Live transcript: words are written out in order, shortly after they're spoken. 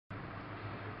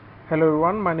Hello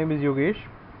everyone, my name is Yogesh,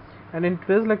 and in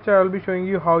today's lecture I will be showing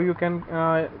you how you can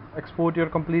export your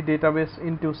complete database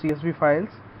into CSV files.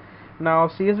 Now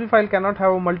CSV file cannot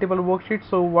have multiple worksheets,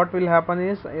 so what will happen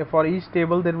is for each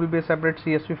table there will be a separate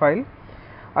CSV file.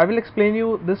 I will explain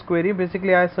you this query.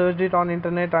 Basically I searched it on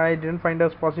internet, I didn't find a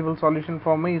possible solution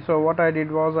for me, so what I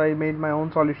did was I made my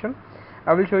own solution.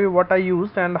 I will show you what I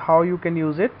used and how you can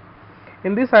use it.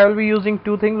 In this I will be using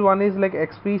two things. One is like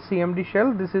XP CMD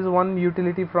shell. This is one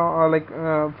utility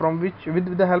from which,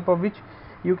 with the help of which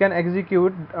you can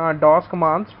execute DOS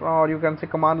commands, or you can say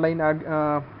command line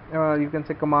you can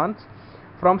say commands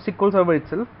from SQL Server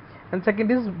itself. And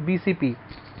second is BCP.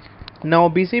 Now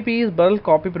BCP is bulk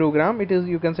copy program. It is,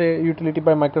 you can say, utility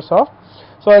by Microsoft.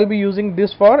 So I'll be using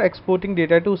this for exporting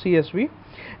data to CSV.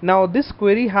 Now this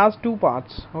query has two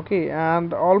parts, okay,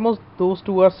 and almost those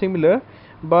two are similar,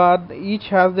 but each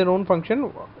has their own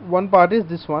function. One part is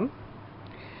this one.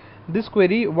 This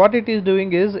query, what it is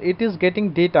doing is it is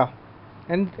getting data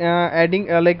and adding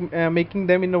making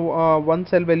them in a one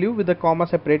cell value with a comma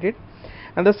separated.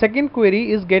 And the second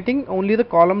query is getting only the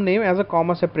column name as a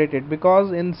comma separated,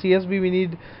 because in CSV we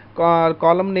need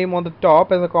column name on the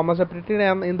top as a comma separated,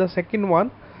 and in the second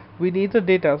one we need the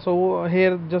data. So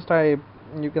here just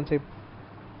you can say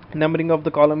numbering of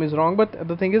the column is wrong, but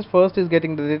the thing is first is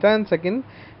getting the data and second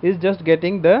is just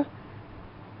getting the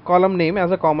column name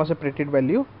as a comma separated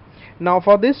value. Now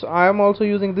for this I am also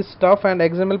using this stuff and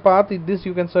XML path. This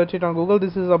you can search it on Google.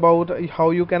 This is about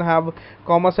how you can have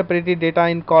comma separated data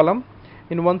in column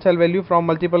in one cell value from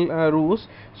multiple rows.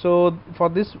 So for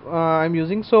this I'm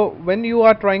using. So when you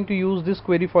are trying to use this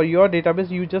query for your database,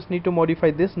 you just need to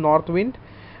modify this Northwind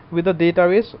with the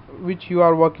database which you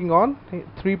are working on.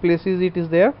 Three places it is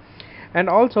there. And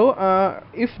also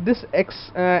if this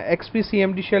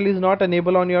XPCMD shell is not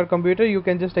enabled on your computer, you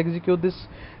can just execute this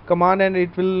command and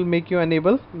it will make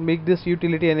this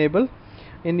utility enable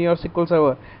in your SQL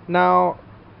Server. Now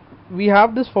we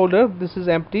have this folder. This is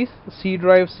empty, C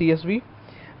drive CSV,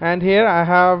 and here I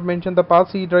have mentioned the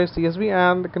path C drive CSV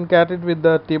and concatenated with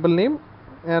the table name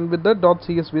and with the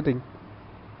 .csv thing.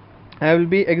 I will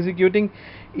be executing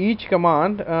each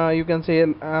command you can say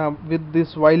with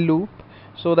this while loop,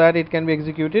 so that it can be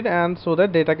executed and so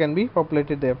that data can be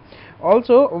populated there.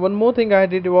 Also one more thing I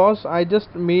did was I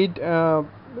just made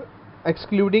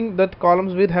excluding that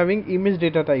columns with having image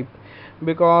data type,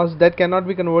 because that cannot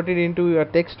be converted into a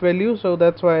text value, so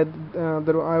that's why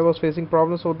I was facing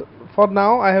problems. So for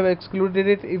now I have excluded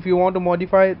it. If you want to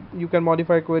modify, you can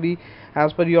modify query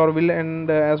as per your will and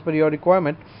as per your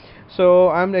requirement. So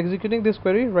I'm executing this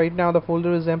query right now. The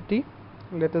folder is empty.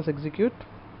 Let us execute.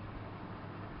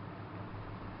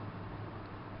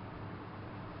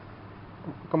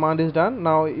 Command is done.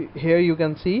 Now here you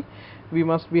can see we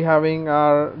must be having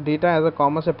our data as a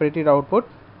comma separated output,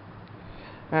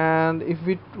 and if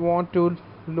we want to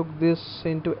look this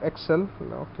into Excel,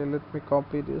 okay, let me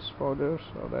copy this folder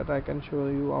so that I can show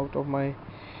you out of my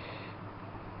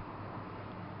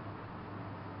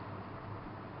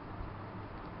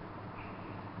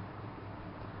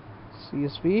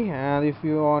CSV. And if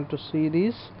you want to see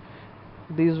these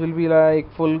will be like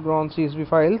full grown CSV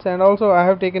files. And also I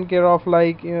have taken care of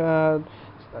like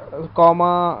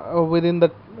comma within the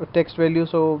text value,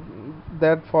 so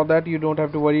that for that you don't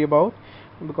have to worry about,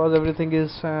 because everything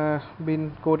is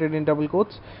been quoted in double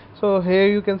quotes. So here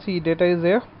you can see data is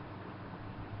there,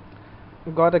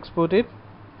 got exported.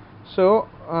 So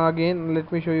again let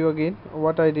me show you again.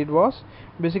 What I did was,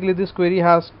 basically this query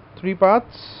has three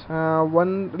parts.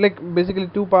 Basically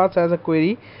two parts as a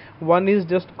query. One is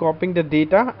just copying the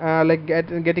data,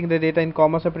 getting the data in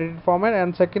comma separated format,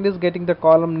 and second is getting the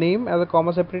column name as a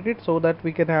comma separated, so that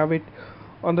we can have it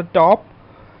on the top.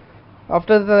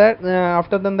 After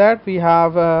that we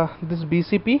have this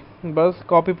BCP, bulk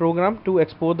copy program, to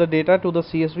export the data to the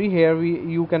CSV. Here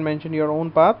you can mention your own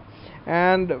path,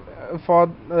 and for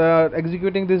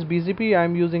executing this BCP I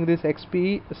am using this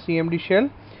XP CMD shell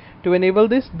to enable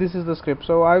this. This is the script.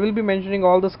 So I will be mentioning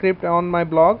all the script on my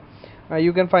blog.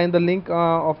 You can find the link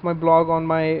of my blog on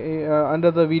my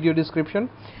under the video description.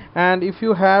 And if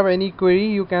you have any query,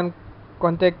 you can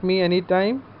contact me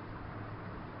anytime.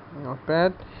 Not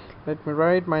bad. Let me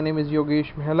write. My name is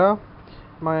Yogesh Mehla.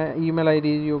 My email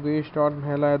ID is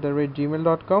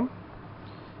yogesh.mehla@gmail.com,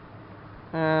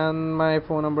 and my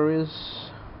phone number is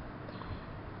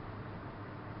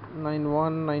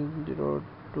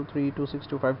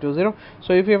 919023262520.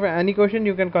 So if you have any question,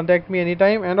 you can contact me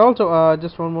anytime. And also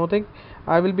just one more thing,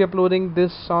 I will be uploading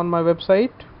this on my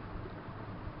website.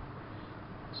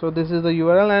 So this is the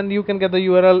URL, and you can get the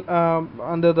URL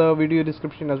under the video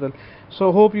description as well.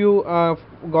 So hope you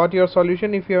got your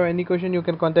solution. If you have any question, you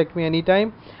can contact me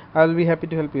anytime. I will be happy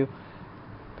to help you.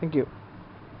 Thank you.